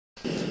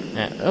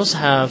I also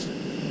have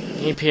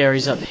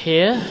apiaries up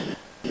here,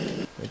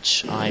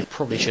 which I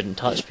probably shouldn't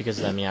touch because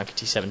they're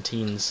Miyagi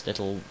 17's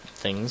little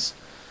things.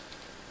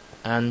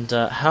 And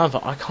however,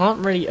 I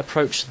can't really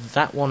approach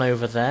that one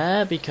over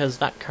there because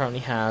that currently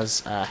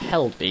has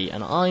Held Bee,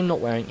 and I'm not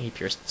wearing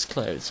apiarist's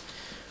clothes.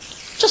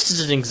 Just as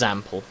an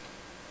example,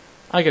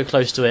 I go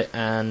close to it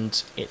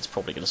and it's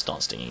probably going to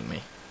start stinging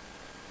me.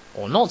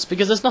 Or not,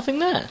 because there's nothing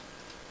there.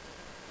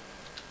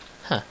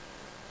 Huh.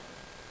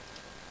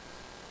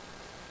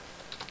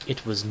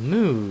 It was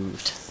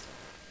moved.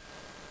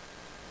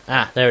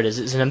 Ah, there it is.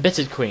 It's an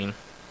embittered queen.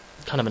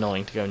 Kind of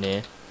annoying to go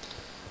near.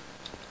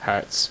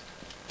 Hurts.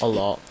 A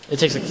lot. It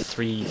takes like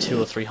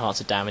 2 or 3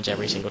 hearts of damage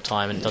every single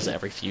time, and it does it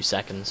every few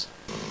seconds.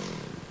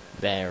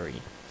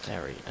 Very,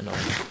 very annoying.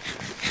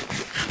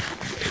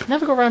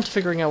 Never got around to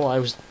figuring out what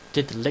I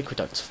did the liquid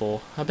ducts for.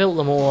 I built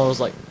them all, I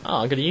was like, oh,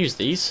 I'm going to use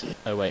these.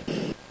 Oh, wait.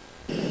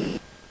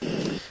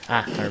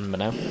 Ah, I remember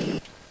now.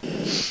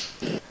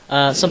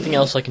 Something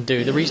else I can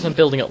do. The reason I'm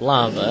building up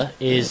lava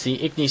is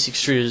the igneous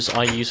extruders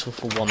are useful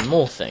for one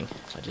more thing.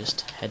 If I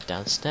just head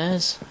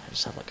downstairs, I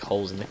just have like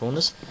holes in the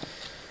corners.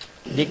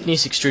 The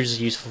igneous extruders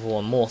are useful for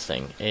one more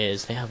thing,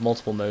 is they have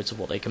multiple modes of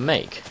what they can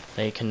make.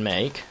 They can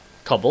make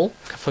cobble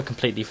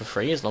completely for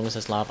free, as long as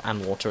there's lava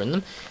and water in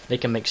them. They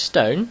can make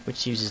stone,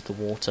 which uses the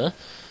water,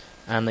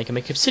 and they can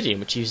make obsidian,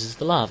 which uses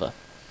the lava.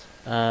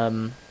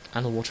 And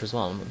the water as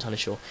well, I'm not entirely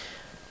sure.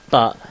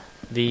 But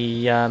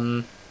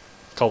the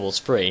cobble's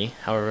free.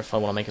 However, if I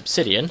want to make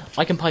obsidian,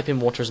 I can pipe in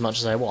water as much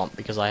as I want,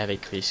 because I have a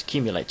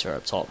accumulator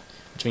up top,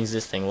 which means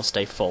this thing will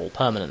stay full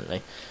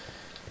permanently.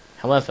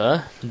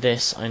 However,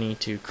 this I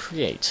need to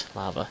create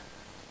lava.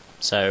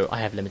 So I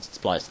have limited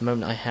supplies. At the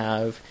moment I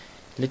have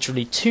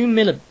literally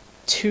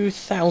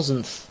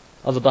 2/2000th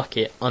of a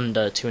bucket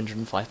under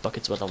 205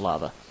 buckets worth of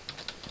lava.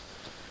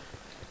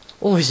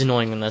 Always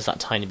annoying when there's that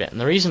tiny bit, and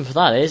the reason for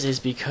that is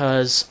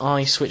because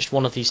I switched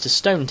one of these to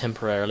stone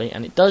temporarily,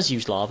 and it does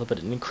use lava, but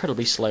at an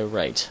incredibly slow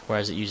rate,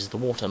 whereas it uses the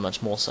water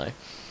much more so.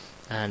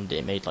 And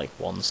it made like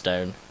 1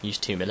 stone,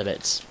 used 2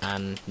 millibits,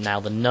 and now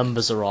the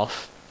numbers are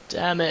off.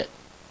 Damn it!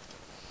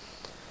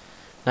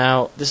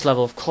 Now, this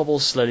level of cobble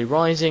is slowly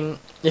rising.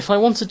 If I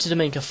wanted to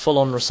make a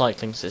full-on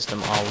recycling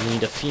system, I'll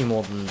need a few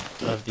more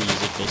of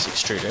these igneous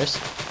extruders.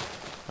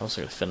 I'm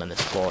also going to fill in this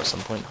floor at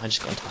some point. I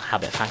just got into the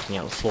habit of hacking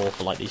out the floor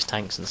for like these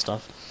tanks and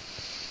stuff.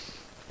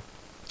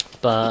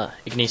 But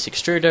igneous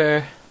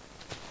extruder,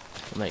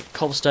 I'll make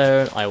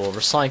cobblestone, I will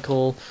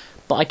recycle.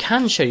 But I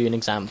can show you an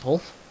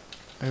example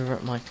over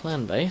at my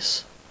clan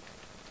base.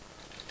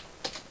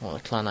 Well, the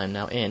clan I'm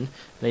now in,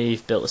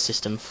 they've built a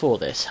system for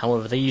this.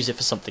 However, they use it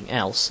for something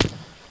else.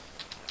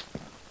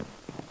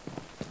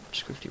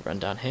 Just quickly run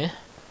down here.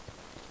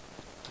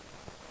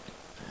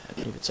 I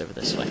believe it's over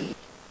this way.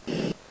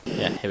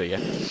 Yeah, here we go.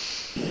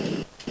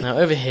 Now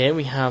over here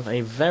we have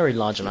a very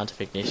large amount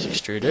of igneous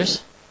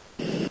extruders,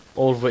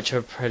 all of which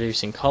are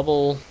producing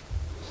cobble,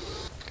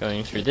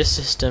 going through this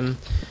system.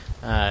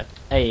 A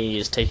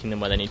is taking them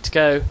where they need to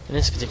go. In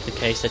this particular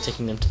case they're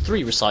taking them to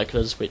 3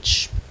 recyclers,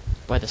 which,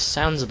 by the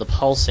sounds of the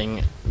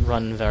pulsing,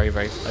 run very,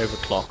 very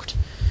overclocked.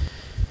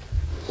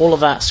 All of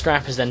that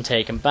scrap is then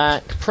taken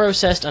back,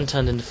 processed, and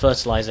turned into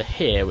fertilizer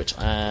here, which,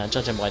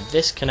 judging by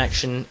this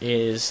connection,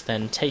 is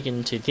then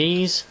taken to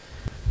these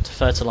to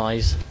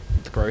fertilize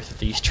the growth of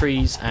these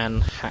trees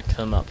and hack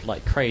them up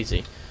like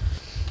crazy.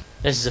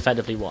 This is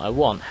effectively what I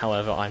want,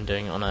 however I'm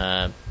doing it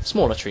on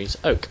smaller trees,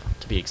 oak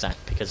to be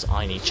exact, because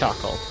I need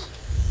charcoal.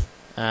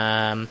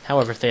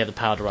 However, if they have the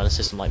power to run a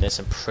system like this,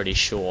 I'm pretty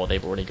sure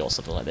they've already got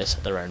something like this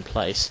at their own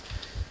place.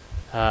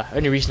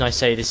 Only reason I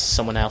say this is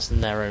someone else in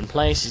their own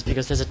place is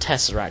because there's a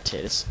tesseract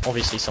here. It's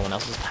obviously someone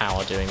else's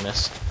power doing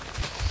this.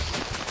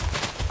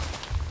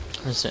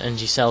 There's an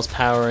energy cells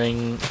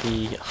powering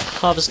the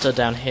harvester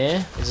down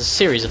here. There's a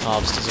series of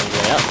harvesters all the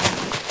way up.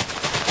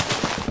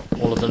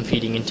 All of them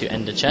feeding into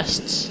ender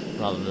chests,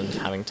 rather than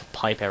having to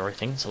pipe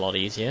everything. It's a lot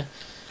easier.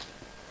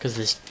 Because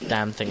this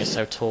damn thing is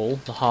so tall.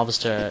 The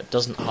harvester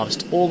doesn't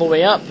harvest all the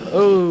way up.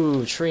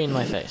 Oh, tree in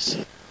my face.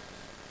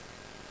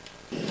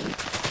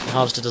 The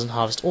harvester doesn't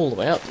harvest all the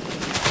way up.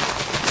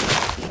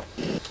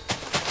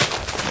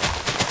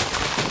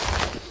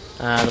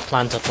 The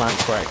planter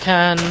plants where it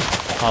can.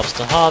 The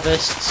harvester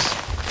harvests.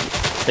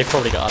 They've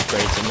probably got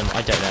upgrades in them.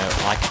 I don't know.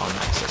 I can't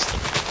access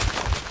them.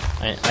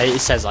 It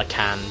says I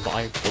can,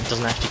 but it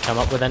doesn't actually come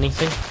up with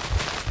anything.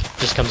 It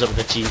just comes up with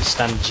a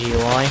standard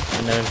GUI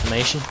and no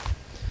information.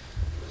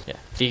 Yeah,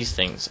 these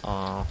things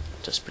are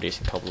just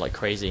producing cobble like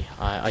crazy.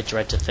 I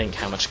dread to think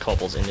how much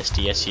cobble's in this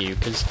DSU,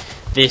 because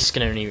this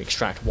can only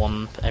extract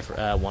one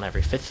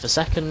every 5th of a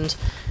second,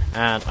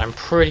 and I'm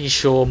pretty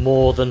sure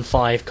more than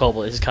 5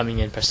 cobble is coming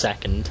in per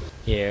second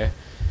here.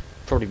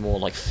 Probably more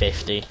like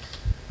 50.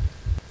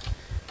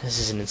 This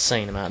is an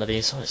insane amount of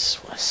these. It's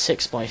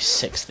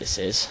 6x6 this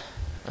is.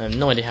 I have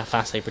no idea how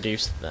fast they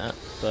produce that,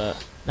 but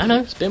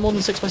no, it's a bit more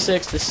than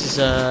 6x6. This is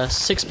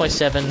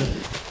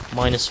 6x7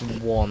 minus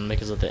 1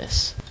 because of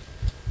this.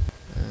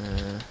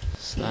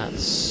 So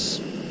that's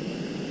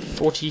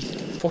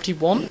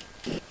 41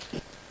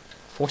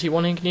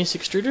 igneous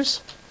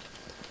extruders.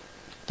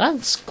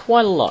 That's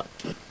quite a lot.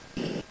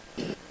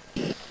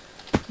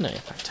 No,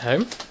 back to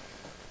home.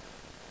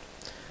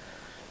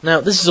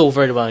 Now, this is all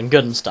very well and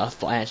good and stuff,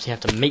 but I actually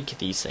have to make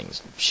these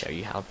things. Show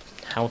you how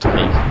to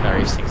make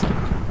various things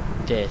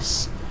like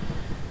this.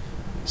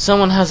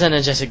 Someone has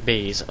energetic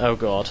bees. Oh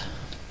god.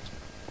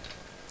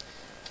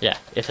 Yeah,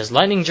 if there's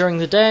lightning during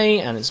the day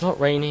and it's not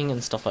raining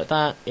and stuff like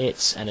that,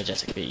 it's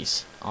energetic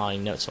bees. I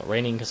know it's not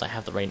raining because I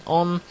have the rain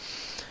on,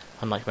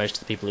 unlike most of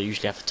the people who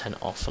usually have to turn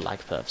it off for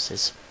lag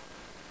purposes.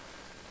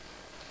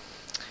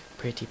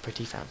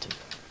 Pretty fountain.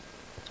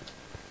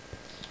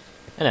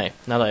 Anyway,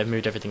 now that I've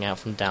moved everything out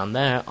from down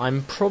there,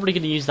 I'm probably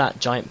going to use that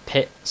giant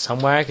pit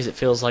somewhere because it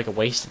feels like a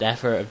wasted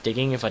effort of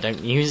digging if I don't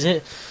use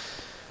it.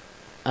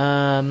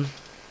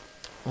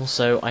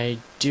 Also, I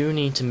do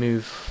need to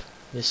move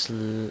this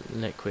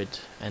liquid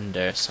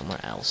ender somewhere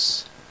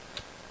else.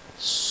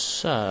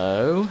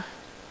 So,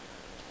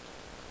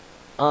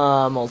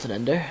 molten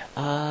ender.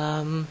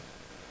 I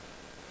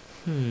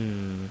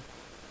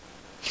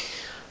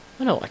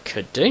know what I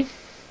could do.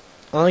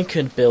 I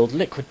could build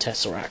liquid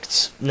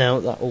tesseracts. Now,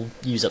 that will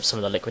use up some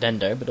of the liquid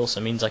ender, but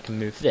also means I can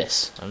move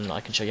this, and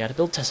I can show you how to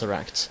build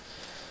tesseracts.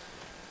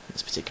 In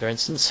this particular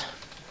instance,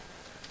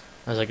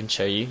 as I can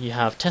show you, you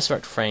have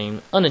tesseract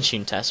frame,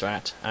 unattuned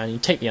tesseract, and you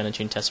take the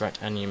unattuned tesseract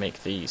and you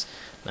make these.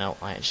 Now,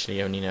 I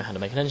actually only know how to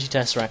make an energy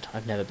tesseract.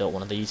 I've never built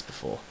one of these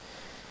before,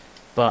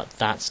 but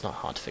that's not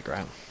hard to figure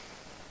out.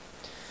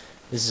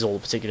 This is all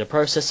the particular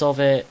process of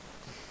it.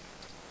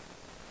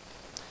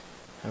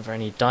 However, I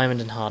need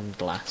diamond and hardened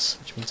glass,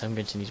 which means I'm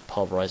going to need to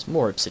pulverize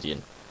more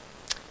obsidian.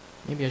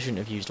 Maybe I shouldn't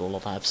have used all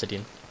of that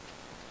obsidian.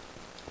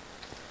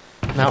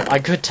 Now, I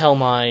could tell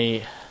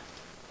my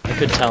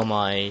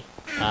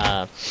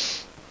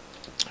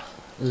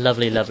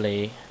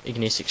lovely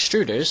igneous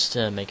extruders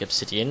to make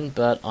obsidian,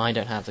 but I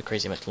don't have the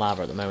crazy much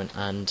lava at the moment,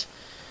 and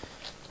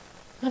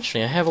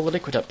actually I have all the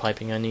liquid up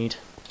piping I need.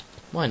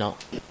 Why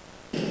not?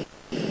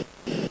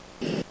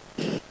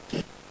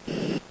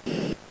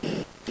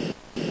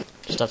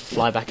 Just have to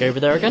fly back over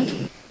there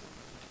again.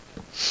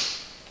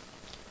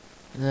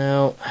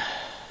 Now,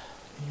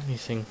 the only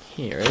thing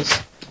here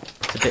is,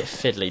 it's a bit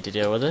fiddly to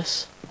deal with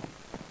this,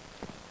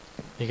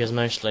 because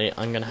mostly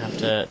I'm going to have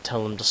to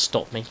tell them to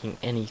stop making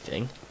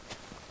anything.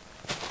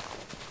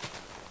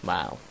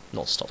 Wow,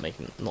 not stop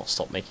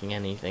making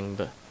anything,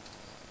 but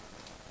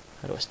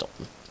how do I stop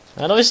them?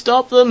 How do I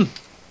stop them?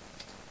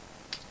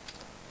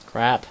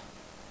 Crap.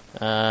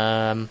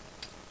 I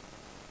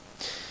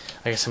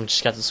guess I'm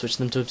just going to switch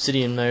them to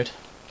obsidian mode.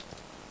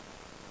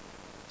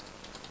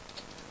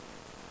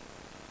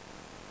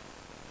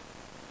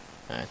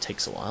 It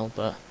takes a while,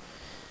 but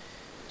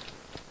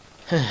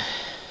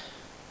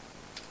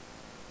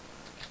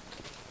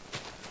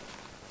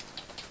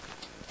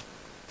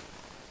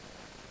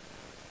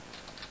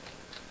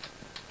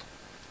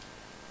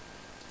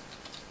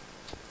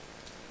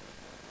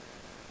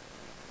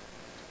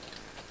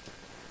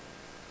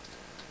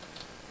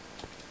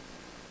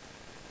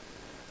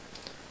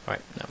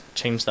Right, now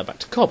change that back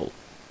to cobble.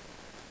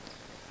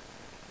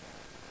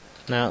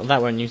 Now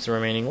that won't use the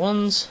remaining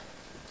ones.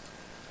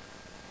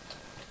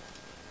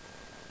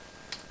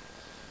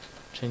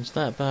 Change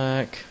that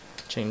back,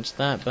 change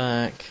that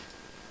back,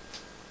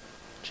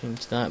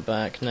 change that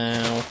back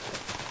now,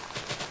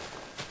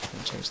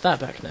 and change that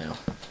back now.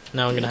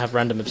 Now I'm going to have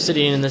random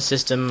obsidian in this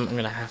system. I'm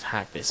going to have to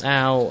hack this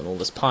out and all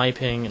this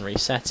piping and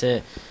reset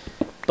it,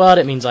 but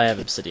it means I have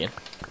obsidian.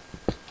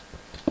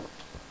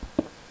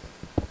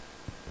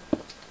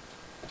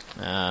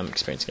 I'm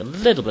experiencing a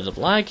little bit of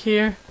lag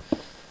here.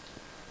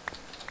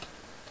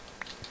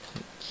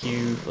 Thank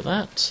you for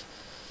that.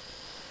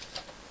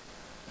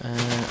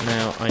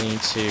 Now I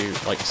need to,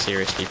 like,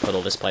 seriously put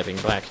all this piping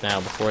back now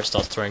before it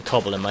starts throwing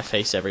cobble in my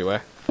face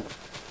everywhere.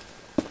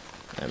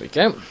 There we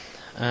go.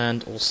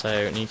 And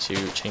also need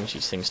to change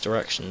these things'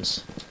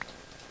 directions.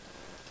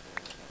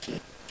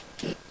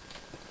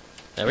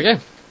 There we go.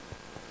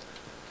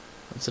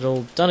 That's it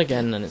all done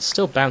again, and it's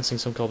still bouncing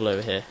some cobble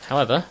over here.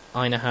 However,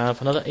 I now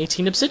have another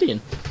 18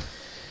 obsidian.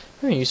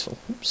 Very useful.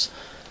 Oops.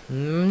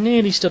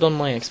 Nearly stood on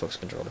my Xbox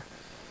controller.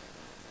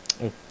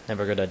 Oh,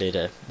 never a good idea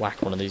to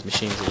whack one of these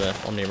machines with an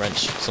Omni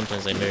wrench.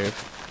 Sometimes they move.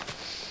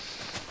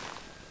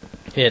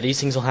 Yeah, these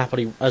things will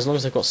happily, as long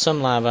as they've got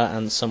some lava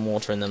and some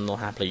water in them, they'll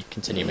happily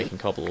continue making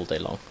cobble all day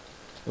long.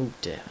 Oh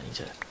dear, I need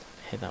to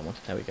hit that one.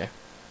 There we go.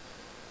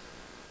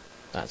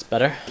 That's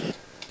better.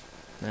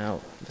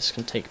 Now, this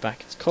can take back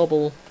its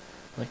cobble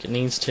like it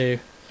needs to,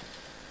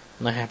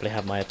 and I happily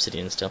have my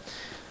obsidian still.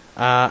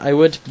 I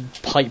would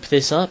pipe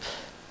this up,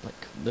 like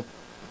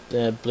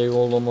the blue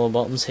all on the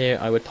bottoms here.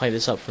 I would pipe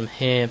this up from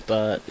here,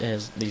 but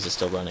these are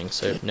still running,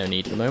 so no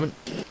need at the moment.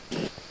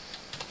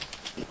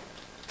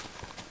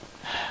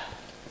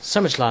 So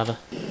much lava.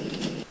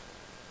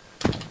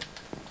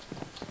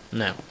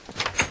 Now.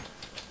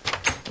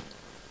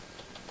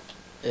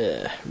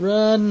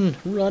 Run!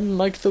 Run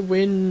like the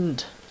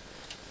wind!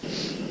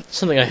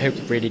 Something I hope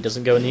really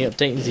doesn't go in the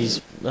update is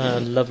these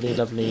lovely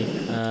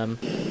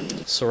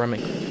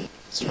ceramic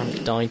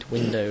dyed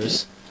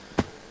windows.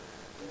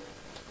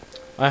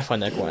 I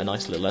find they're quite a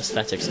nice little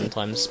aesthetic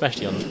sometimes,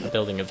 especially on a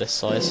building of this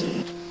size.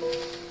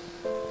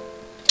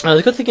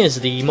 The good thing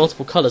is the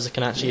multiple colours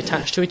can actually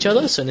attach to each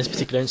other, so in this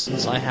particular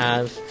instance I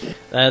have...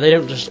 they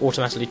don't just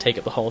automatically take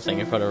up the whole thing.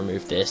 If I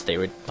remove this, they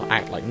would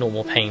act like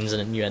normal panes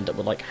and then you end up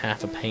with like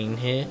half a pane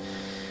here.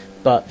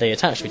 But they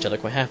attach to each other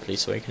quite happily,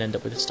 so you can end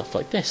up with stuff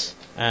like this.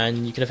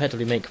 And you can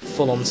effectively make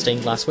full-on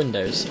stained glass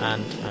windows,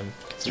 and I'm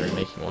considering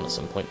making one at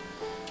some point.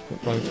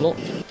 Wrong floor.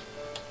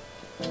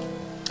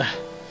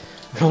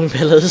 Wrong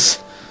pillars.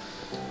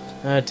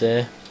 Oh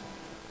dear.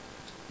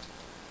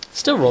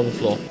 Still wrong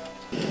floor.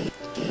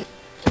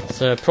 It's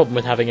a problem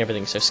with having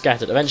everything so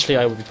scattered. Eventually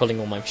I will be pulling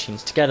all my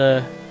machines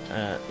together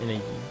in a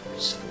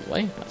useful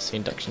way. That's the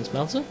induction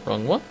smelter.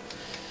 Wrong one.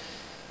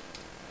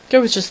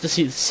 Go with just the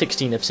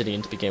 16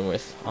 obsidian to begin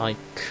with. I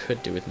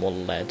could do with more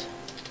lead.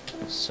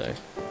 So...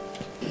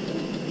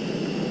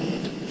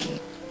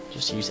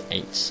 just use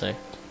 8, so...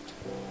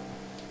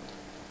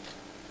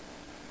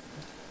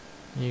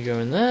 you go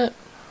in there.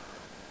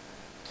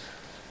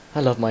 I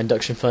love my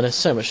induction furnace,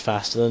 so much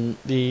faster than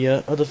the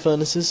other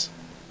furnaces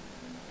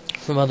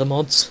from other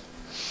mods.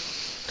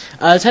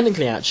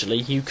 Technically, actually,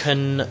 you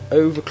can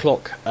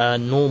overclock a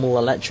normal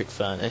electric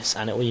furnace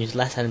and it will use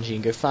less energy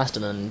and go faster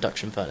than an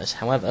induction furnace.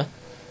 However,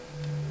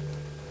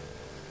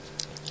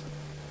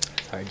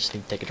 sorry, I just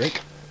need to take a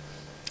drink.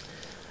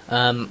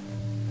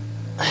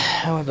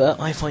 However,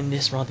 I find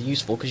this rather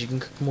useful because you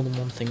can cook more than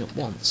one thing at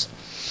once.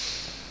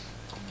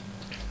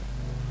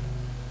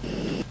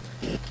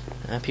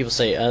 People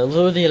say,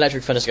 although the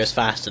electric furnace goes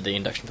faster, the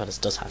induction furnace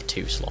does have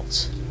 2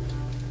 slots.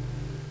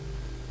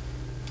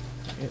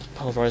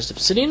 Pulverized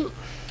obsidian.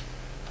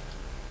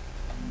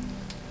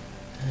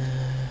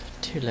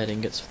 2 lead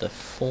ingots for the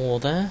 4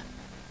 there.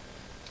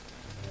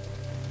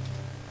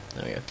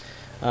 There we go.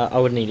 I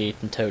would need 8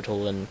 in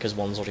total, and because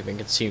one's already been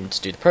consumed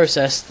to do the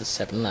process, there's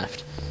 7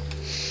 left.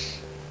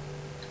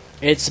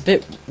 It's a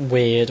bit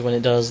weird when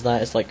it does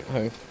that. It's like,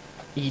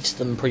 eat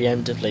them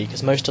preemptively,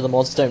 because most of the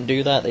mods don't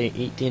do that. They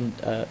eat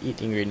the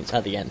ingredients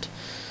at the end.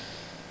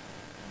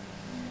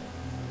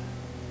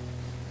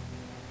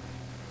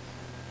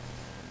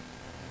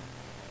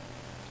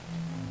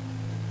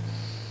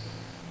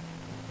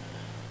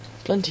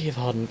 Plenty of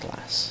hardened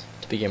glass,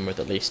 to begin with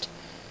at least.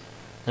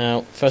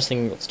 Now, first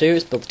thing we've got to do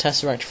is build the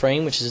tesseract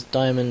frame, which is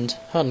diamond,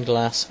 hardened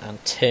glass,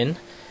 and tin.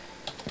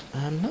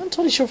 I'm not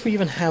entirely sure if we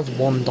even have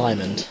 1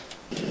 diamond,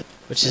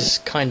 which is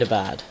kinda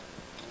bad.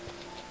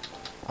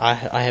 I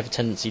have a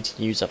tendency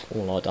to use up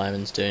all our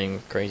diamonds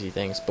doing crazy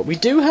things, but we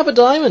do have a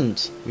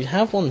diamond! We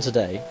have 1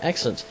 today.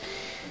 Excellent.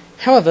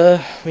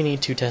 However, we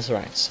need 2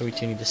 tesseracts, so we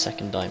do need the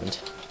 2nd diamond.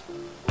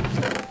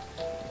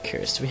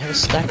 Curious, do we have a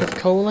stack of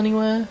coal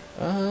anywhere?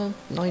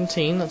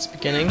 19, that's the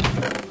beginning.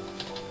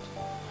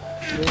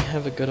 Do we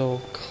have a good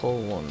old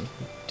coal one?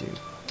 We do.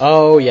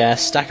 Oh yeah,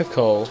 stack of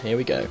coal, here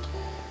we go.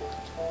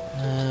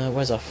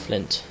 Where's our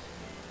flint?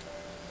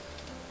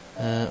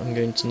 I'm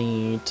going to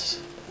need...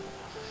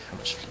 how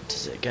much flint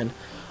is it again?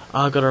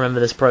 I've got to remember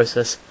this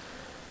process.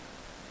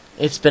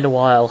 It's been a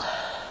while.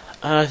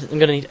 I'm going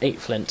to need 8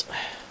 flint.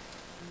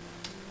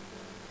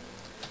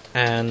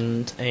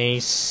 And a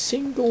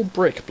single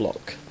brick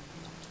block.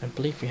 I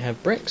believe we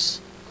have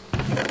bricks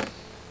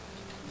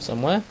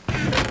somewhere.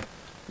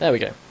 There we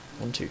go.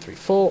 1, 2, 3,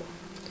 4.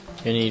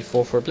 You need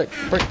 4 for a brick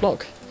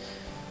block.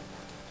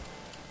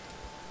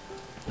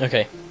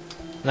 Okay.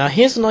 Now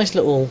here's a nice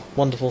little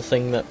wonderful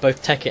thing that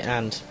both Tekkit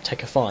and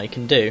Tekkify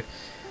can do.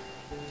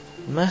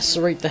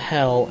 Macerate the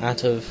hell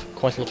out of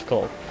quite a lot of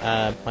coal.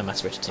 My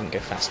macerator didn't go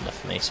fast enough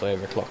for me, so I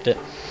overclocked it.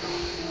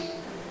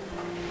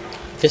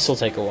 This will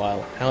take a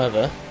while.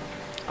 However,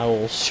 I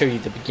will show you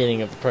the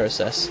beginning of the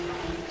process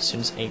as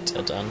soon as 8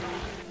 are done.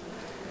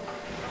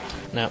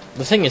 Now,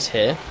 the thing is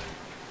here,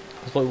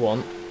 is what we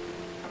want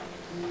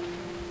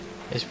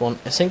is we want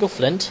a single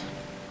flint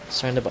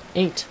surrounded by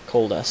 8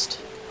 coal dust.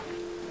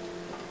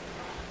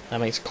 That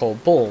makes a coal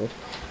ball.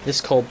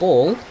 This coal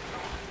ball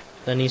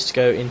then needs to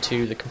go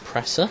into the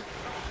compressor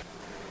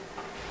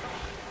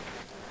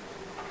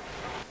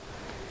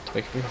to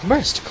make a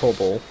compressed coal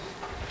ball.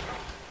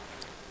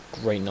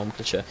 Great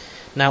nomenclature.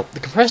 Now, the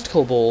compressed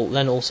coal ball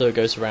then also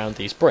goes around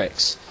these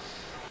bricks.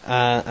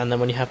 And then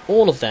when you have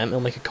all of them,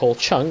 it'll make a coal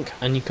chunk,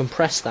 and you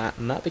compress that,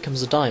 and that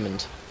becomes a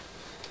diamond.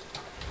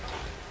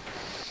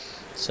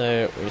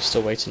 So, we're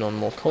still waiting on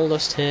more coal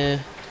dust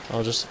here.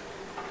 I'll just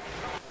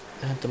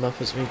add them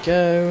up as we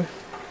go.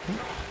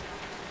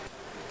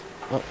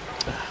 Oh,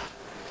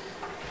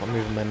 not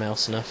moving my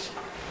mouse enough.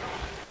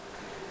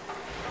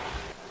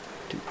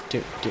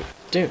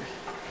 Do.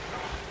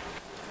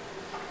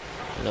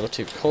 Another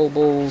 2 coal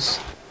balls.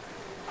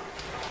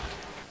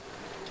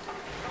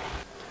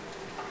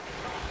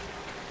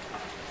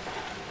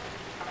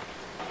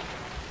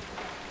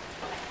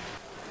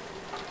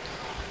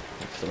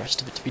 Wait for the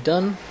rest of it to be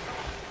done.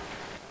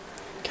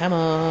 Come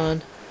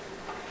on!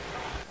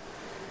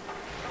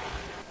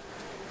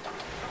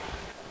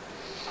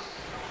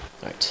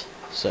 Right,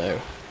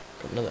 so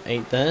got another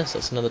 8 there, so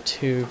that's another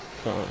 2.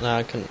 Oh, now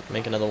I can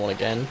make another one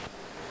again.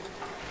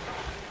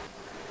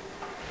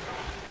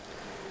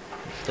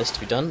 for this to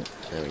be done.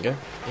 There we go.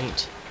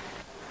 8.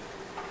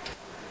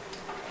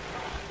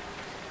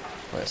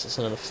 Right, so that's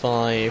another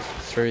 5.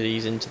 Throw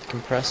these into the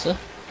compressor.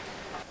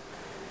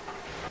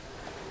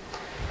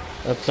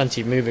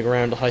 Plenty of moving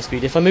around at high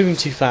speed. If I'm moving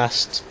too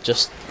fast,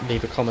 just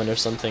leave a comment or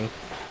something.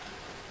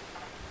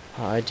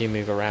 I do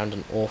move around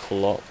an awful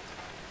lot.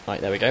 Right,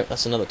 there we go.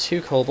 That's another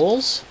 2 coal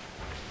balls.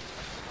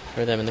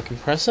 Throw them in the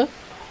compressor.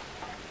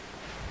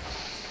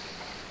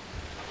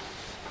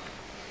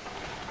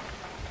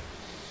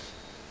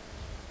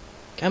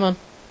 Come on.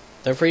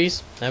 Don't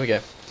freeze. There we go.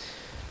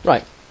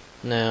 Right.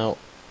 Now,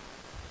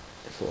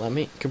 if it'll let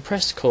me,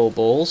 compressed coal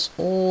balls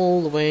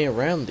all the way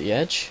around the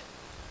edge.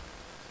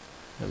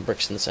 And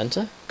bricks in the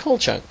centre. Coal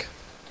chunk.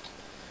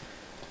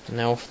 And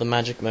now for the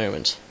magic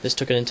moment. This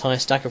took an entire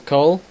stack of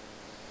coal.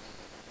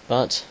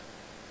 But...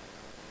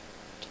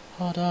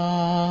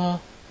 ta-da!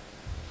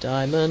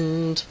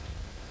 Diamond!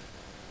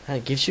 And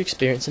it gives you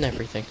experience in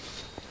everything.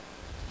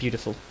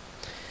 Beautiful.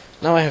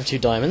 Now I have 2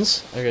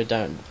 diamonds. I'll go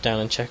down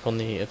and check on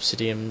the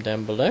obsidian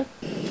down below.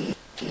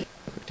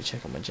 Quickly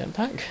check on my gem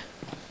pack.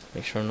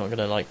 Make sure I'm not going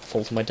to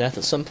fall to my death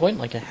at some point,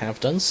 like I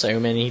have done so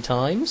many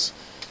times.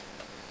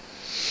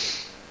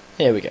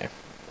 Here we go.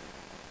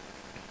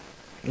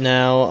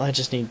 Now I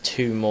just need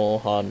 2 more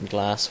hardened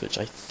glass, which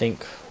I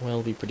think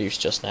will be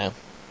produced just now.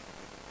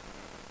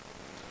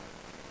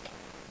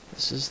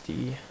 This is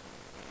the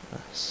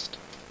last.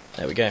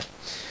 There we go.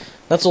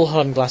 That's all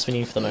hardened glass we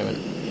need for the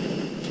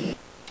moment.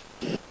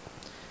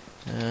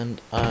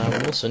 And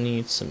we also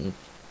need some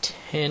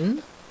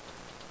tin.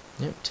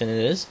 Yep, tin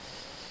it is.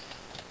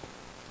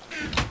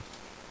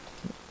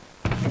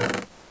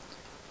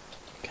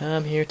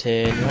 Come here,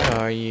 tin. Where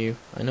are you?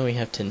 I know we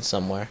have tin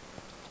somewhere.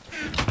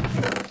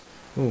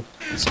 Ooh,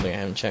 that's something I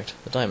haven't checked.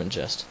 The diamond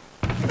chest.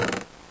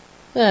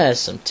 There's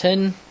some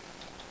tin.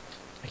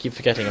 I keep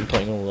forgetting I'm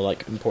putting all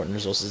the important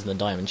resources in the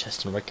diamond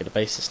chest on a regular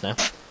basis now.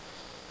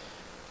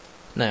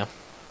 Now,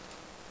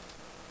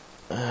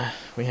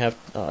 we have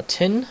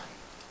tin,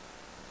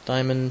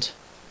 diamond,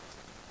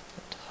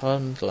 and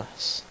hardened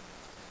glass.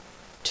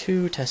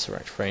 2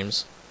 tesseract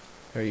frames.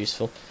 Very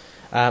useful.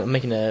 I'm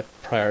making a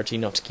priority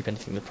not to keep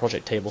anything in the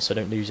project table so I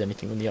don't lose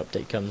anything when the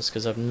update comes,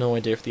 because I have no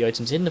idea if the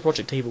items in the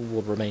project table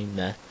will remain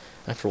there.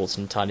 After all, it's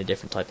an entirely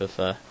different type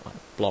of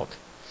block.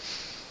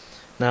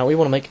 Now, we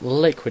want to make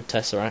liquid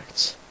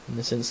tesseracts in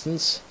this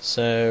instance,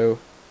 so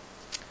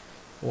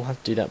we'll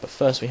have to do that, but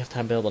first we have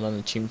to build an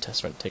unattuned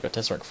tesseract. Take our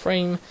tesseract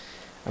frame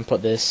and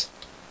put this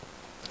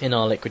in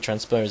our liquid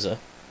transposer.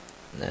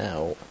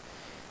 Now,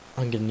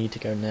 I'm going to need to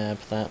go nab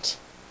that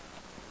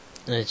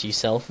energy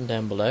cell from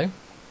down below.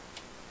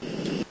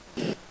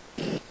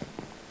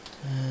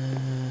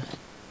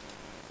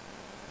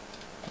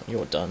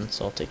 You're done,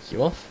 so I'll take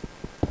you off.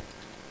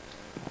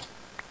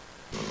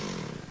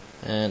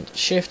 And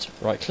shift,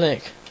 right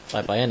click,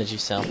 bye energy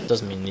cell.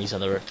 Doesn't mean these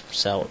other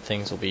cell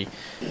things will be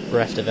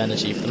bereft of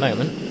energy for the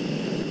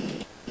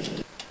moment.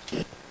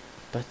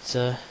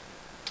 But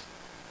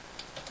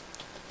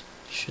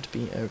should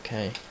be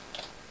okay.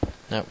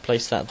 Now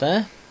place that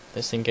there.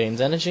 This thing gains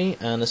energy,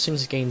 and as soon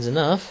as it gains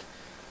enough,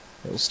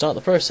 it will start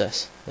the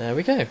process. There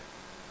we go.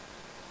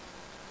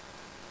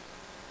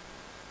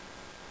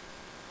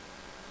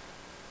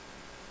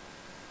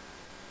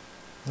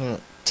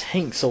 It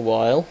takes a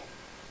while,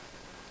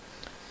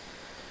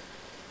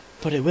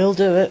 but it will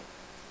do it.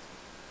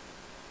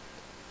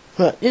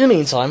 But in the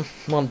meantime,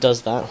 while it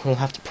does that, we'll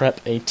have to prep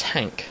a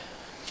tank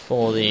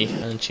for the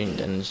untuned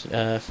energy,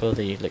 for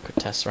the liquid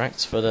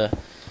tesseracts, for the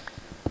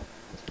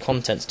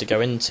contents to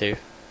go into.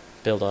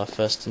 Build our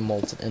first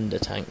molten ender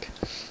tank.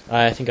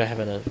 I think I have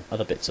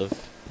other bits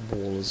of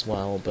wall as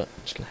well, but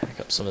I'm just going to hack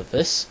up some of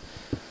this.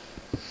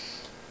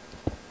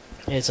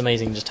 It's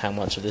amazing just how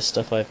much of this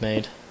stuff I've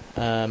made.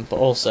 But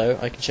also,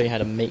 I can show you how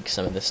to make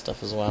some of this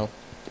stuff as well.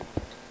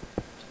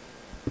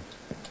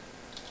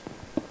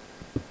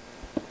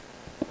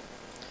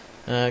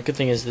 Good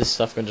thing is this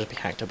stuff can just be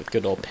hacked up with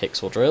good old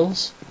picks or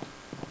drills.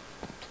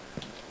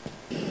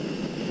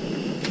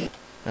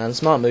 And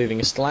smart moving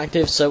is still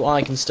active, so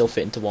I can still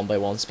fit into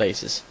 1x1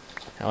 spaces.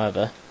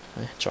 However,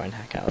 I try and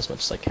hack out as much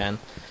as I can.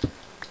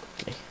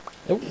 Okay.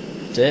 Oh,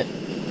 dear.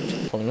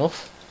 Falling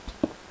off.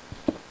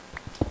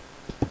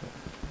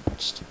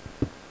 Just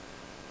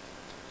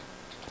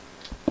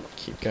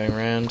keep going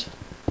around.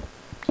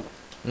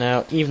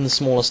 Now, even the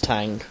smallest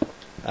tank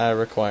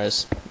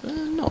requires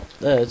not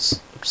a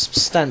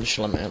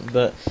substantial amount,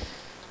 but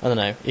I don't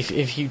know.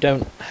 If you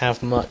don't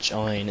have much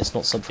iron, it's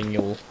not something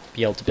you'll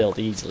be able to build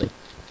easily.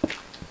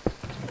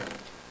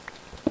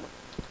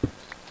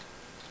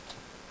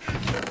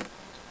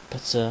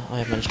 But I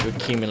have managed to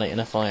accumulate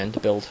enough iron to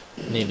build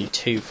nearly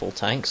 2 full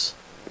tanks,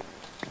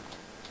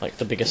 like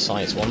the biggest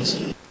size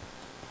ones.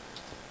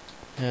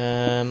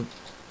 There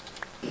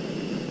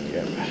we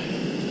go.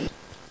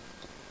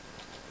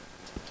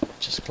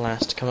 Just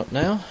glass to come up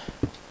now.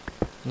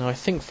 Now I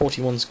think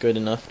 41's good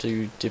enough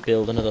to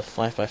build another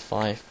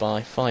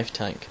 5x5x5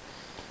 tank.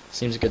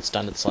 Seems a good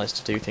standard size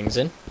to do things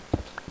in,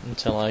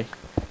 until I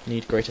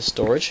need greater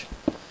storage.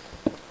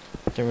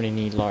 Don't really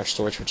need large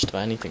storage for just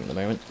about anything at the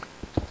moment.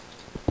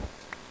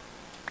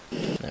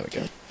 There we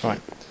go.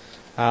 Right.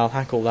 I'll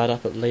hack all that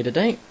up at a later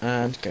date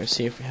and go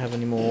see if we have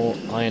any more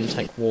iron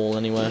tank wall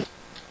anywhere.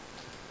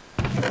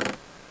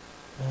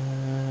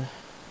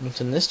 Not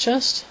in this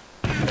chest?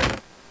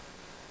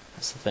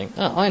 That's the thing.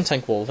 Ah, iron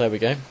tank wall, there we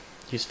go.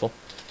 Useful.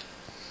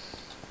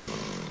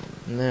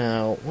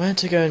 Now, where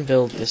to go and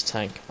build this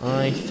tank?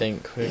 I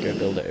think we'll go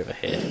build it over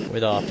here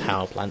with our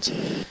power plant.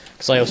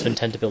 Because I also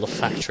intend to build a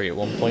factory at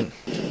one point.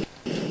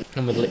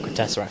 And with liquid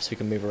tesseracts we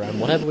can move around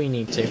whatever we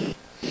need to.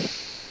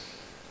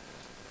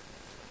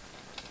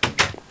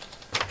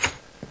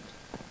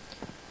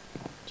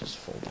 Just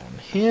fall down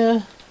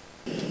here.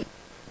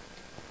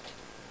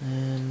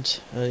 And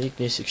the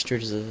igneous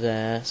extruders are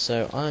there,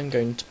 so I'm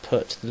going to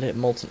put the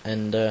molten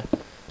ender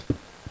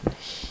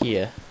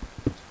here.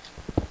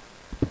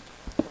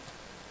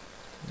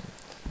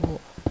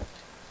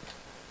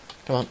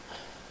 Come on.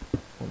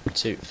 1,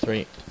 2,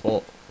 3,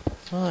 4,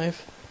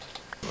 5.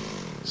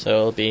 So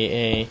it'll be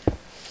a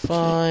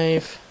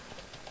 5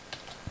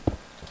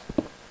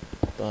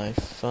 by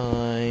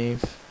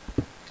 5.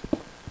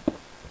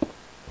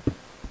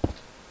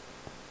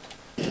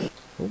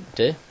 Oh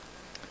dear.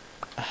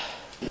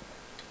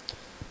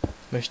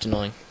 Most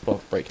annoying.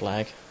 Block break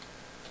lag.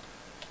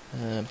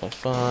 By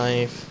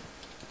 5.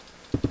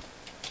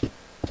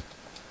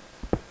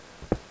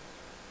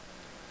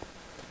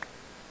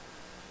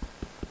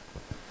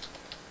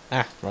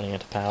 Ah, running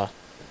out of power.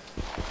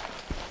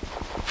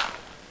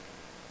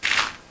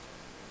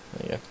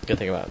 There you go. Good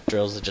thing about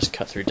drills that just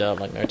cut through dirt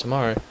like no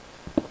tomorrow.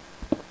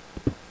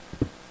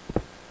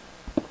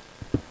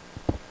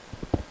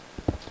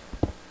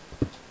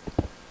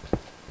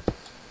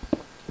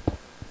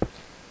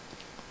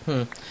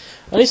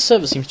 At least the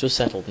server seems to have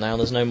settled now.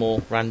 There's no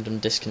more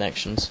random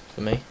disconnections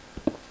for me.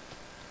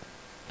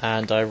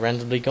 And I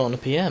randomly got on a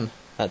PM.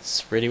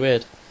 That's really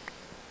weird.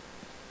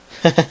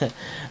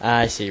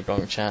 I see,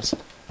 wrong chat.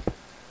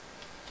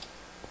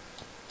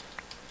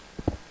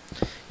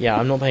 Yeah,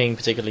 I'm not paying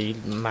particularly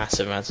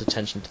massive amounts of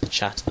attention to the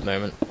chat at the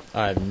moment.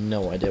 I have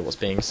no idea what's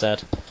being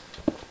said.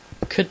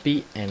 Could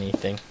be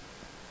anything.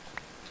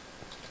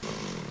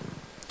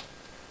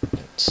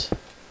 Right.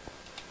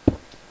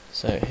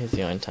 So here's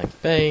the iron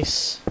tank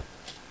base.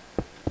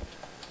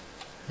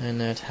 And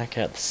now to hack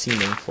out the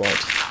ceiling for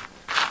it.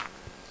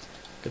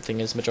 Good thing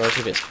is the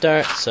majority of it's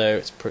dirt, so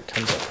it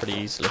comes up pretty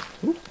easily.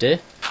 Ooh, dear.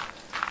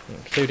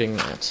 Including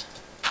that.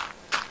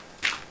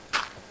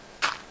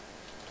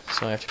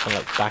 So I have to kind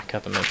of like back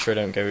up and make sure I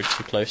don't go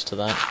too close to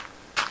that.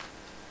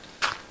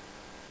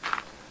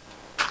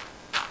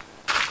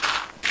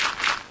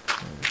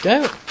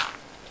 There we go.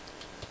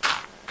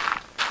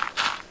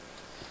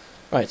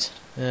 Right,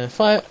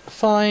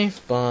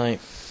 5 by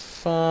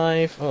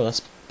 5. Oh, that's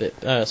a bit.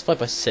 It's 5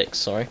 by 6.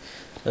 Sorry,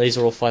 these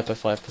are all 5 by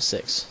 5 per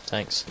 6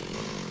 tanks.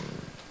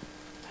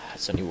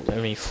 It's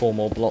only 4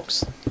 more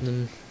blocks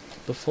than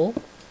before.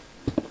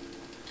 There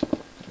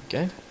we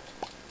go.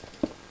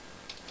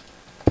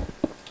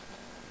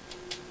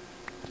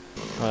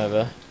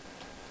 However,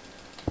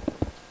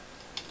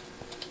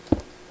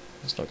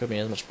 it's not going to be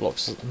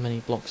as many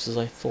blocks as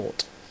I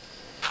thought.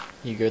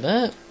 You go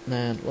there,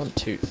 and 1,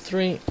 2,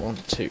 3, 1,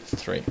 2,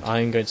 3.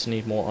 I'm going to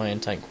need more iron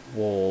tank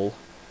wall.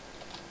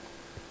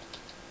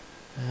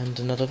 And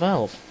another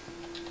valve.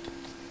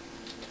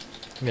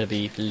 I'm going to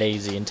be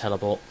lazy and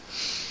teleport.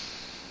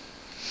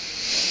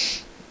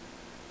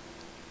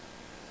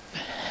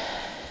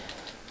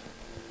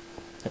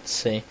 Let's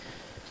see.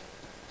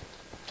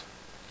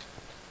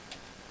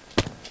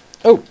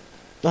 Oh!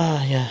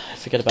 Ah, yeah, I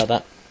forget about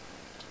that.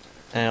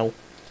 Ow.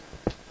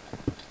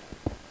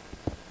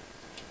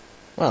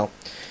 Well,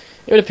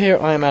 it would appear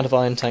I am out of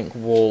iron tank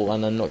wall,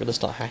 and I'm not going to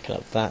start hacking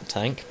up that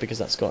tank, because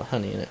that's got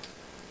honey in it.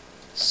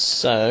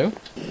 So,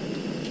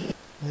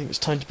 I think it's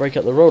time to break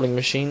up the rolling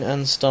machine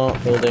and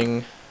start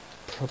building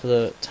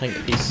proper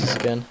tank pieces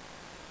again.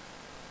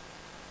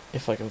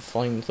 If I can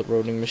find the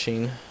rolling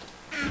machine.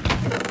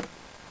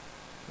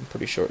 I'm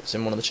pretty sure it's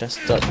in one of the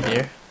chests up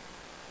here.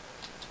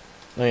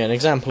 Oh yeah, an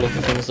example of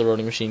the things the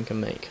rolling machine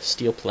can make.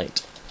 Steel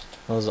plate.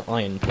 Well, there's an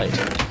iron plate.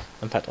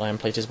 In fact, iron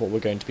plate is what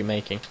we're going to be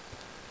making.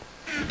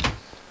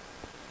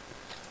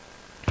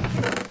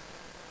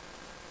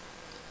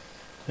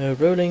 Oh,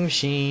 rolling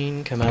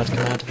machine, come out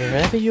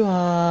wherever you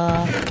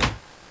are.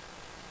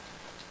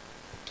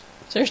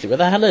 Seriously, where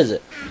the hell is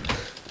it?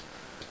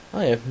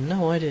 I have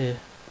no idea.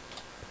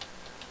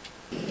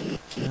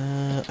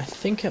 I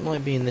think it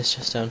might be in this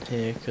chest down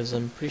here, because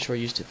I'm pretty sure I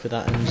used it for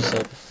that energy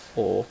cell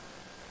before.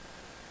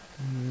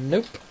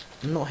 Nope,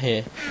 not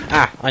here.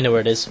 Ah, I know where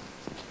it is.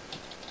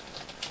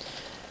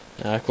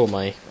 I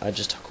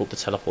just called the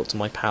teleport to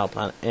my power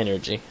plant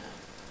energy.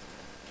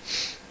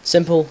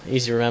 Simple,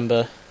 easy to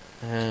remember,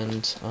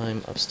 and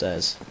I'm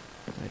upstairs.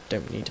 I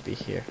don't need to be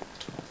here.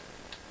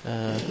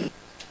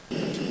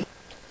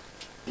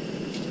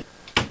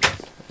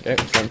 Okay,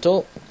 front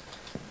door.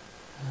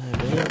 I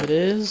believe it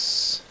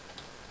is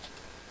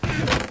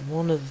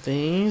one of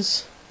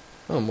these.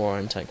 Oh, more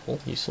iron tank wall,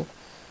 useful.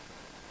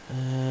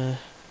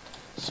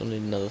 Still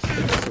need another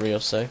 3 or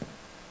so.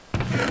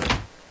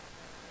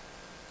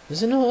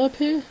 Is it not up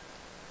here?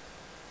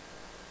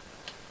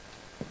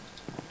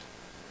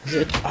 Is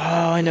it? Oh,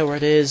 I know where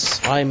it is.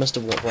 I must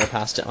have walked right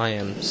past it. I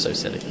am so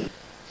silly.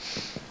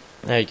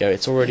 There you go.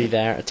 It's already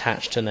there,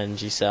 attached to an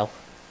energy cell.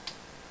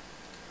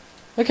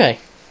 Okay.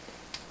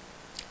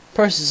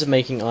 Process of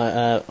making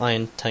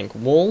iron tank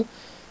wall.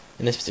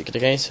 In this particular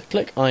case,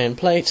 click iron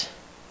plate.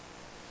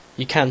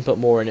 You can put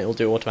more in, it will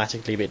do it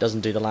automatically, but it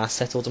doesn't do the last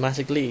set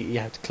automatically. You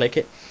have to click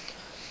it.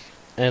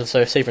 And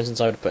so, say for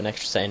instance, I would put an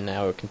extra set in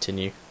now. I would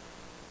continue.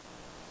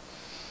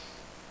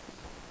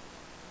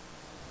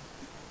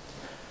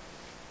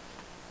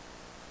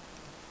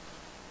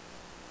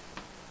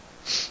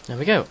 There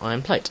we go,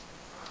 iron plate.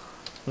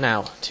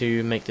 Now,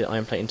 to make the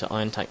iron plate into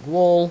iron tank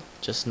wall,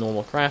 just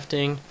normal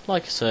crafting,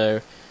 like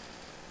so.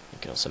 You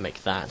can also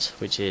make that,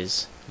 which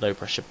is low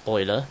pressure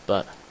boiler,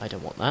 but I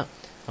don't want that.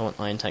 I want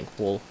iron tank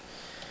wall.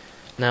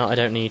 Now, I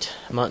don't need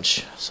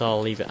much, so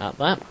I'll leave it at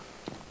that.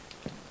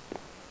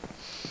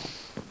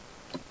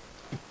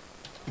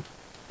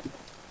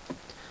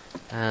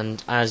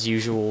 And as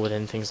usual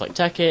within things like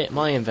Tekkit,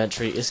 my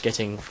inventory is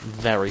getting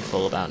very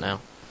full about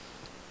now.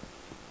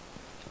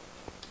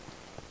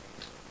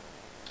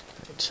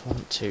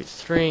 1, 2,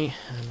 3,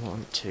 and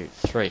 1, 2,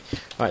 3.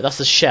 Right, that's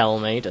the shell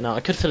made. Now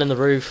I could fill in the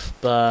roof,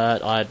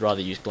 but I'd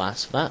rather use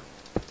glass for that.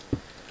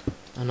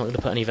 I'm not going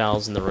to put any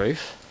valves in the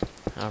roof.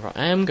 However,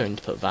 I am going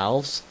to put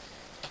valves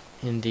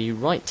in the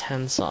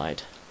right-hand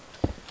side.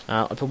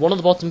 I put one at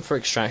the bottom for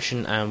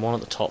extraction and one at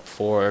the top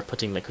for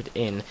putting liquid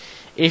in.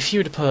 If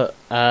you were to put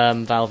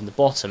valve in the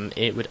bottom,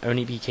 it would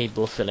only be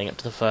capable of filling up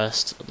to the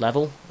first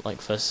level,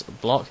 like first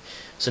block.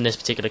 So in this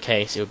particular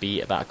case, it would be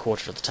about a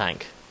quarter of the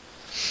tank.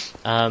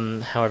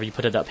 However, you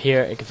put it up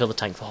here, it can fill the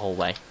tank the whole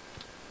way.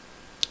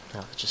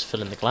 Now, just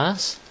fill in the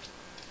glass.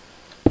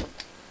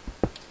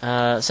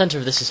 Center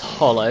of this is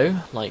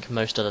hollow, like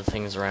most other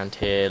things around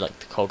here, like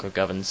the Cog of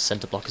Govern's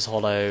center block is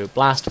hollow.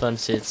 Blast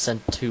furnaces,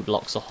 center 2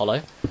 blocks are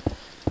hollow.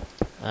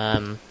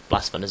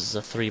 Blast furnace is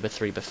a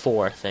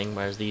 3x3x4 thing,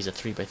 whereas these are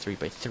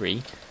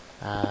 3x3x3,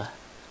 as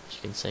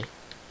you can see.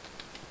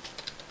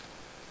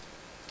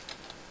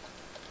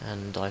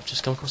 And I've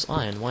just come across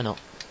iron, why not?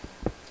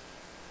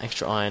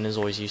 Extra iron is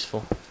always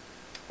useful.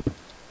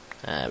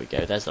 There we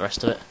go, there's the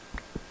rest of it.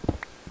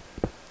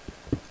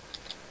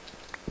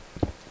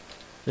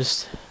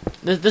 This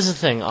is the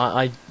thing,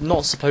 I'm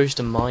not supposed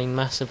to mine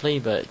massively,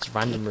 but it's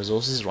random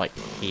resources right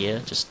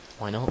here, just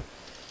why not?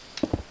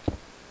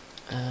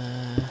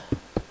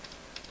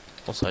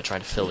 Also, I try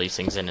to fill these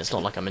things in, it's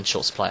not like I'm in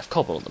short supply of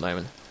cobble at the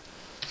moment.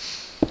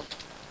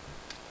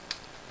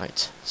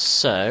 Right,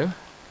 so...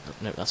 Oh,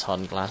 no, that's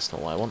hardened glass,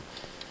 not what I want.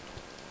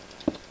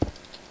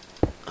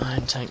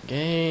 Iron tank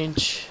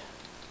gauge.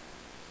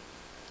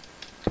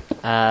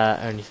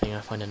 Only thing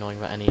I find annoying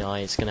about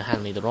NEI is it's going to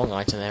hand me the wrong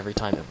item every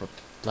time it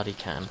bloody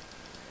can.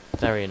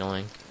 Very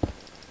annoying.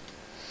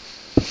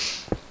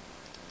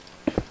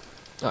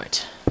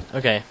 Right,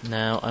 okay,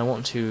 now I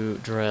want to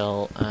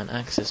drill an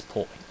access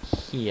port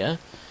here.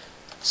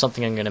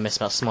 Something I'm going to miss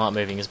about smart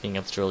moving is being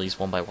able to drill these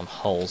 1x1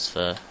 holes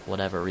for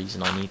whatever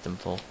reason I need them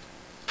for.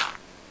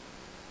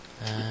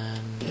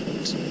 And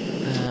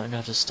I'm going to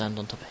have to stand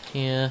on top of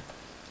here.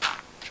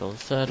 Drill the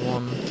third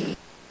one.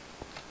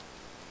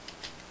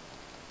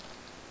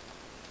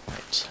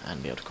 Right,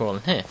 and be able to crawl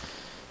in here.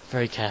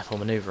 Very careful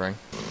manoeuvring.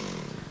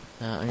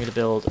 Now I'm going to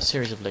build a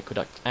series of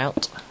liquiduct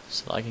out,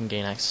 so that I can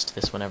gain access to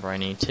this whenever I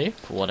need to,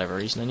 for whatever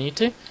reason I need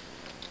to.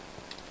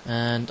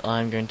 And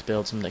I'm going to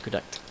build some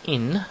liquiduct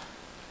in.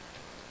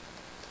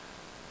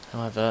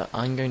 However,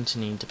 I'm going to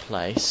need to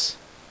place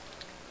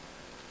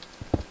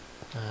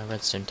a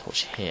redstone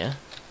torch here,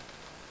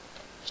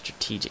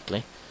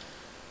 strategically.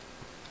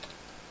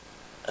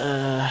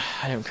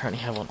 I don't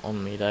currently have one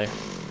on me though.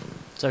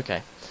 It's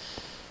okay.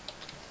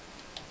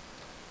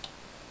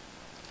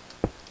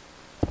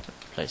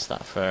 Place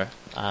that for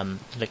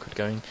liquid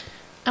going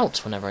out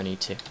whenever I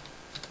need to.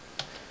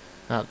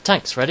 Now the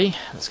tank's ready.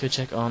 Let's go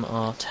check on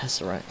our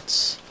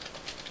tesseracts.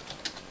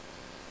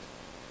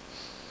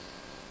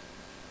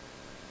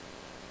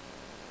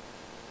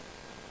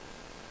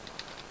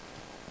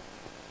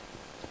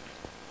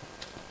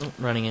 Oh,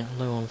 running out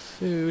low on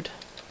food.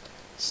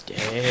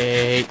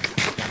 Steak.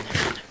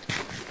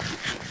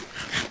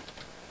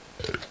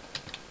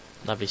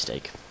 Lovely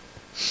steak.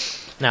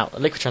 Now, the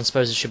liquid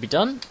transposers should be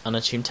done.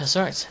 Unattuned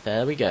tesseract.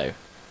 There we go.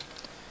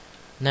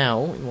 Now,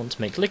 we want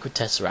to make liquid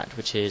tesseract,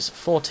 which is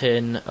 4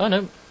 tin... Oh,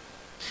 no.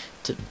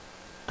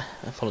 I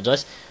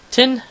apologise.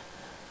 Tin,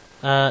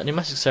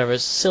 pneumatic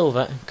servos,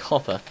 silver, and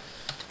copper.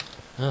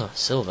 Oh,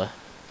 silver.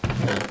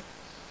 Yeah.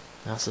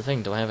 That's the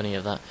thing. Do I have any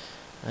of that?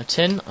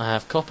 Tin, I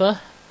have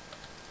copper.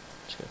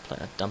 Just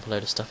going to dump a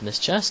load of stuff in this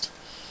chest.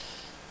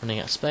 Running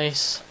out of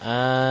space.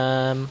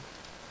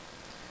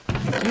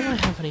 Do I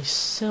have any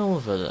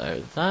silver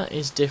though? That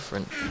is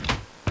different.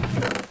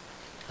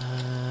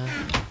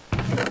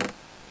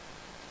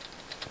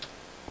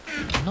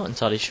 I'm not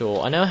entirely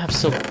sure. I know I have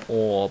silver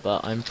ore,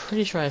 but I'm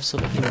pretty sure I have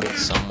silver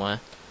ingots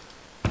somewhere.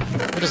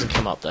 It doesn't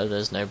come up though,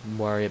 there's no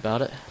worry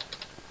about it.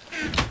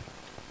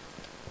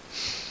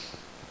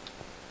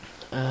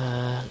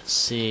 Let's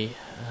see.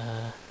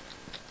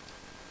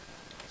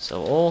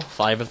 So all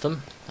 5 of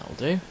them, that'll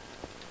do.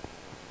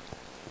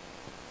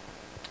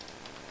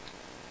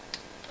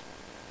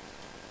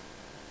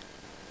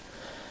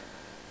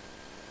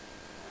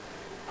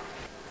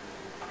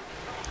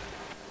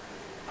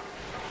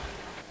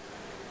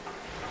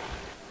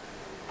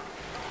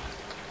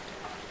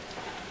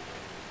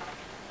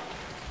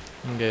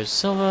 And goes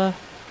silver.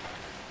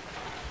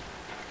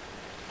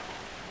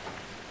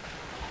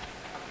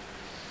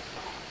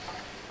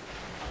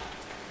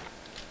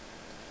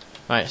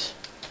 Right,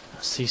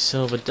 that's the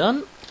silver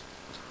done.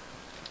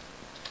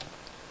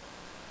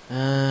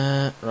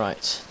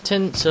 Right,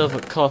 tin, silver,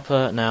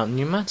 copper. Now,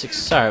 pneumatic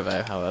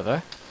servo,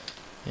 however,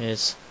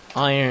 is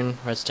iron,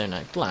 redstone,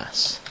 and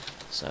glass.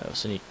 So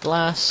we need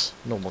glass,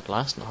 normal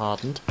glass, not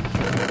hardened.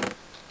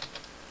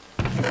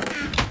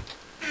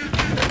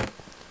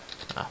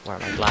 Where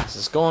my glass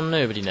has gone,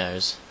 nobody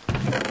knows.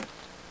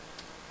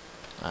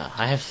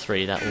 I have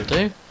 3, that will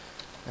do.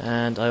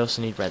 And I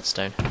also need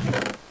redstone.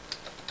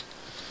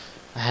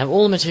 I have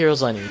all the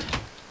materials I need.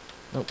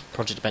 Oh,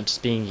 project bench is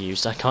being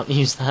used. I can't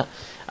use that.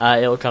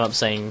 It'll come up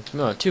saying,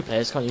 no, 2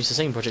 players can't use the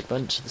same project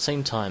bench at the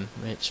same time,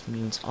 which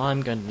means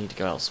I'm going to need to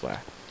go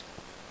elsewhere.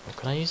 Oh,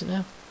 can I use it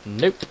now?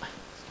 Nope.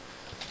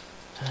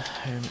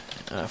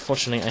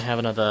 Fortunately, I have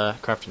another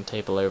crafting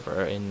table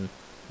over in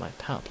my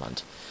power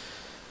plant,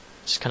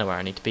 which is kind of where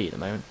I need to be at the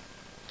moment.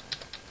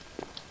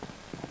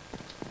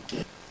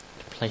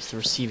 Place the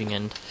receiving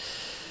end.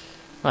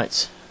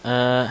 Right,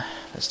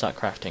 let's start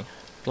crafting.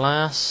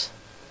 Glass,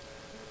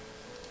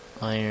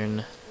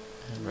 iron,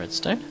 and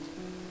redstone.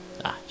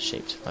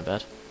 Shaped, my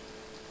bad.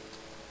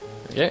 There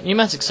we go,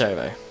 pneumatic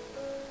servo.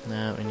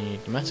 Now we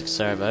need pneumatic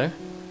servo.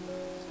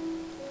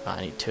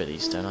 I need 2 of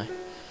these, don't I?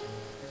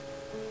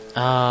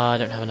 I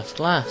don't have enough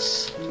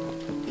glass.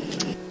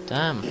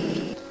 Damn.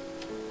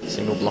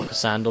 Single block of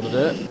sand ought to do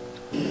it.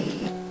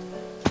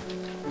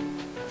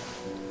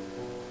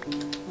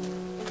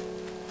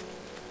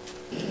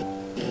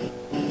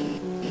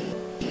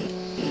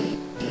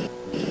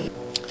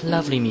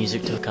 Lovely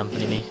music to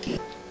accompany me.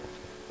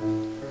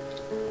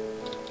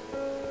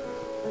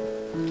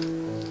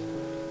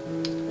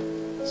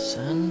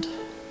 Sand.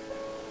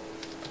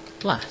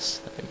 Glass.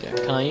 There we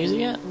go. Can I use it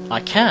yet? I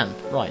can!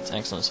 Right,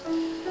 excellent.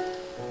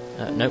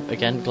 Nope,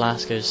 again,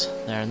 glass goes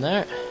there and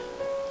there.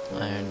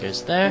 Iron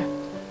goes there.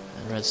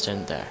 And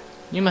redstone there.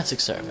 Pneumatic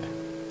servo.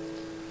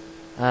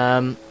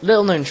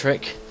 Little known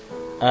trick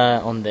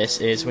on this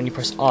is when you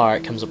press R,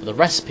 it comes up with a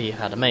recipe of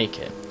how to make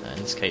it.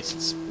 In this case,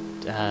 it's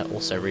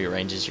also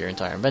rearranges your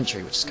entire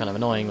inventory, which is kind of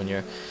annoying when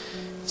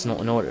it's not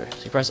in order.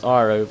 So you press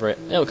R over it,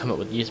 it'll come up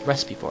with the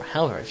recipe for it.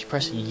 However, if you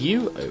press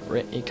U over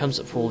it, it comes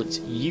up for all its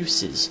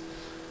uses.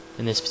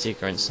 In this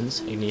particular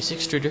instance, igneous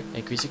extruder,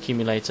 aqueous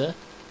accumulator,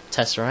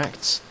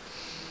 tesseracts,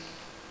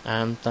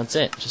 and that's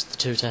it. Just the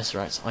 2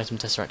 tesseracts, item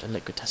tesseract and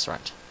liquid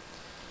tesseract.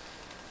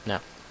 Now,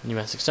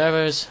 pneumatic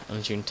servos,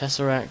 untuned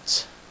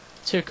tesseracts,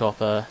 2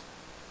 copper,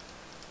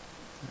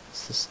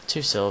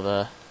 2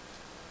 silver,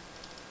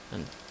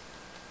 and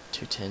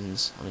 2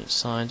 tins on each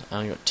side,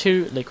 and we've got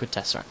 2 liquid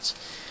tesseracts.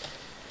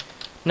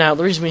 Now,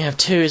 the reason we have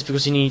 2 is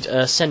because you need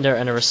a sender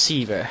and a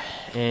receiver.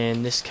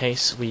 In this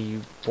case,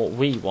 what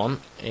we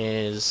want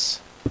is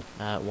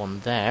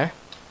one there.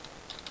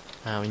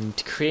 We need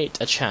to create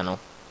a channel.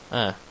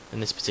 In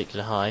this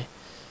particular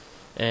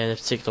in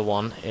this particular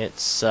one,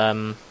 it's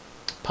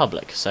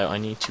public, so I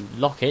need to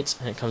lock it,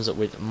 and it comes up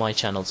with my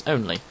channels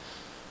only.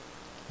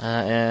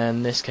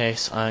 In this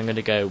case, I'm going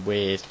to go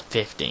with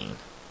 15,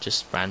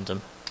 just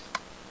random.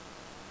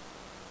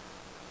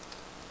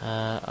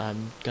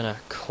 I'm gonna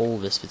call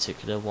this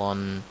particular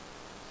one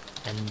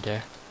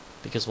Ender,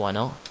 because why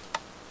not?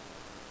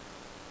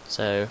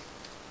 So,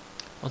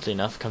 oddly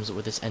enough, comes up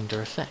with this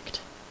Ender effect.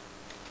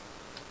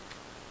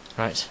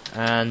 Right,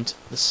 and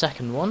the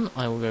second one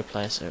I will go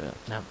place over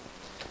now.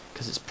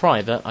 Because it's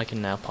private, I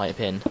can now pipe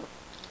in.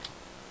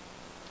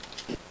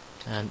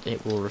 And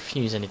it will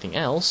refuse anything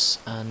else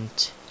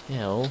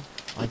until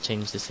I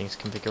change this thing's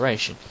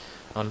configuration.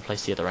 I'm going to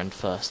place the other end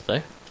first,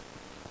 though.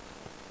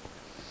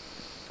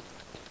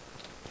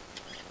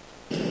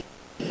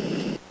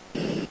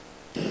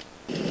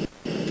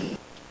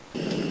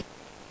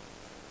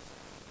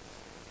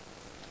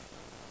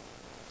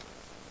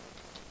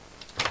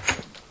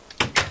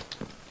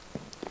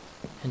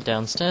 Head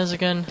downstairs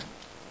again,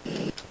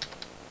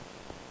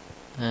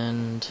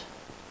 and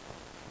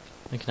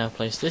we can now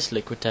place this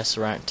liquid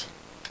tesseract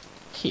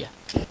here,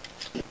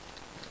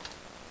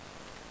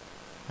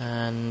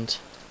 and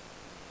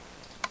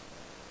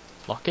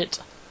lock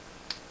it,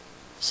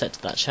 set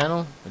to that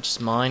channel, which is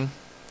mine.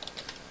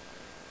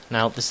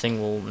 Now this thing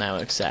will now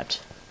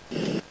accept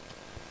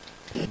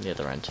the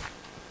other end.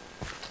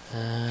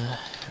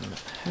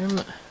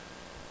 Home.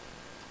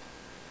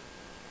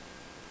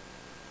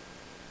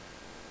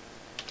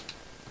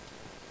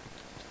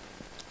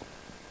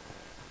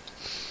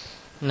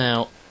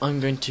 Now, I'm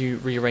going to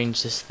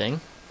rearrange this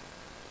thing,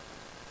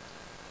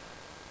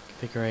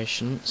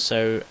 configuration,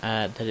 so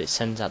that it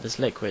sends out this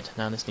liquid.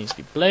 Now this needs to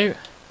be blue,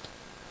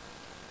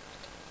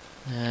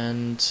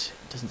 and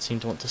doesn't seem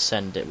to want to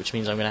send it, which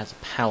means I'm going to have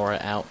to power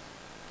it out.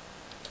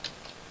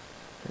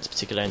 In this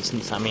particular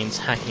instance, that means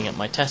hacking up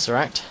my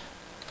Tesseract,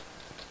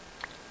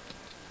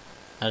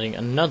 adding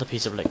another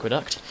piece of liquid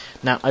duct.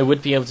 Now, I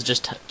would be able to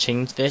just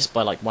change this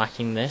by like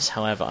whacking this,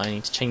 however, I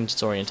need to change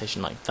its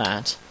orientation like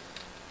that,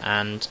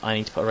 and I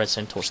need to put a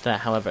redstone torch there.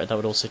 However, that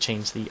would also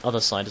change the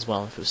other side as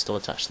well if it was still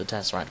attached to the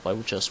Tesseract by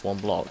just one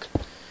block.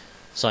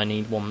 So I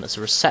need one that's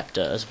a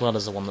receptor as well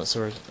as the one that's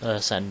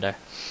a sender.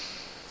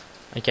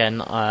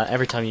 Again,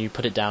 every time you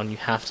put it down, you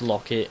have to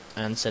lock it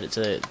and set it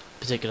to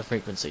particular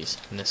frequencies,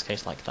 in this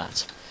case like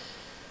that.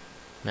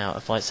 Now,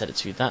 if I set it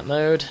to that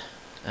mode,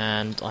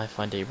 and I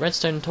find a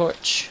redstone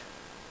torch,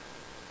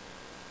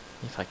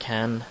 if I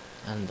can,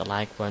 and the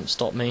lag won't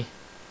stop me.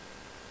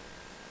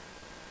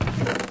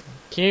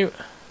 Thank you.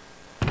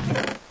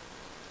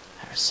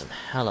 There's some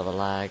hell of a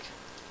lag.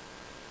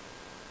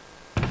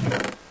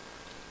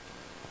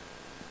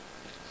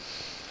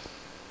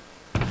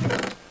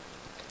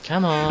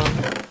 Come on.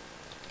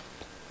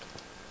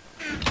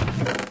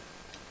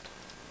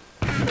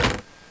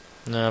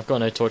 No, I've got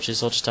no torches,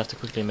 so I'll just have to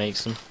quickly make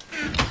some.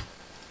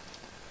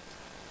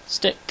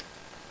 Stick,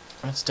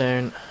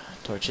 redstone,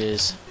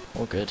 torches,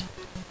 all good.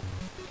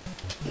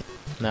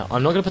 Now,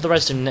 I'm not going to put the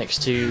redstone torch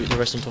next to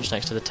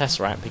the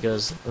Tesseract,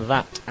 because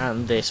that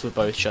and this would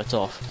both shut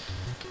off.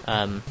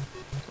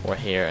 Or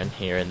here, and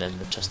then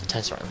just the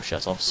Tesseract will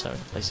shut off, so I'm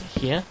going to place it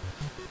here.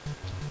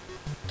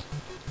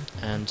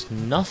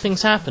 And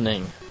nothing's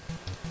happening.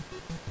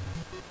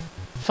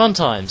 Fun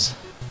times.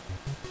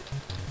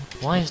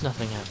 Why is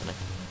nothing happening?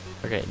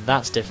 Okay,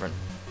 that's different.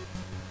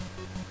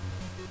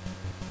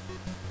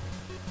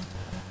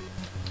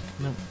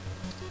 No.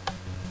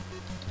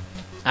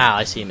 Ah,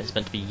 I see him. It's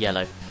meant to be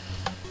yellow.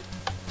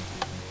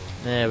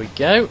 There we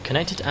go.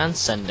 Connected and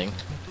sending.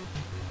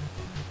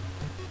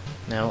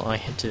 Now I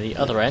head to the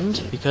other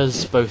end,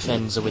 because both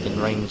ends are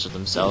within range of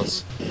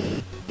themselves.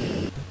 And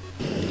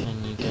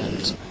you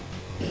get...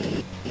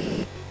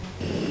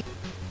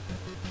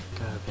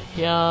 Go over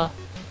here.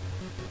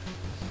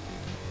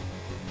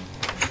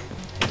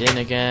 Head in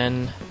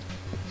again.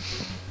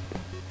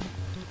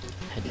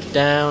 Head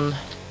down.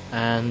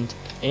 And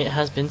it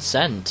has been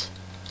sent.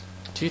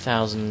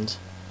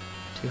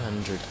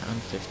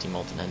 2,250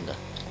 molten ender.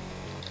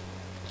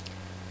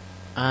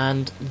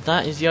 And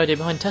that is the idea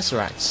behind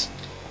Tesseracts.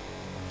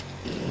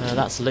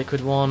 That's a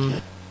liquid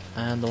one,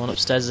 and the one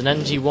upstairs is an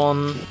energy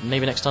one.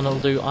 Maybe next time I'll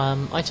do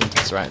item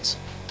Tesseracts.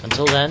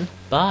 Until then,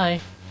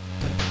 bye!